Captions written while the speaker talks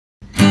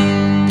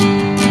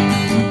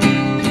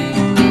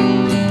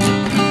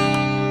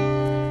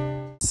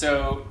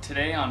So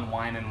today on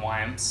Wine and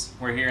Weims,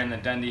 we're here in the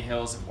Dundee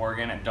Hills of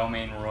Oregon at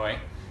Domaine Roy,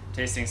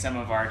 tasting some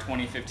of our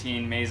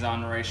 2015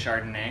 Maison Roy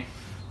Chardonnay.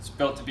 It's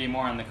built to be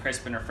more on the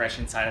crisp and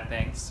refreshing side of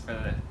things for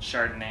the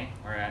Chardonnay.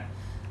 We're at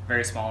a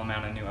very small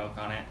amount of new oak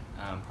on it,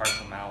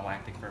 partial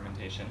malolactic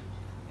fermentation,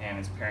 and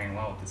it's pairing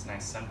well with this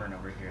nice sunburn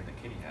over here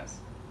that Kitty has.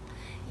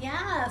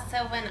 Yeah,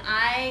 so when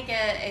I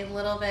get a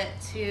little bit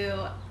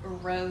too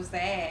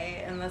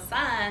rosé in the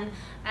sun,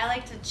 I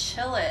like to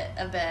chill it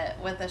a bit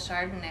with a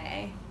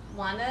Chardonnay.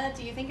 Wanda,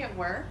 do you think it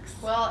works?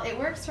 Well, it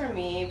works for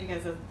me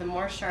because the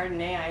more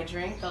Chardonnay I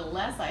drink, the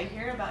less I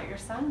hear about your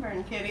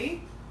sunburn,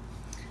 Kitty.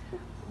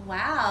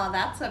 Wow,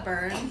 that's a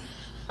burn.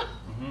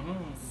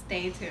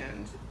 Stay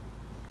tuned.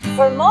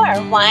 For more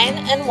Wine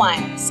and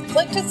Weims,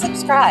 click to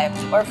subscribe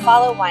or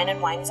follow Wine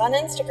and Weims on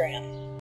Instagram.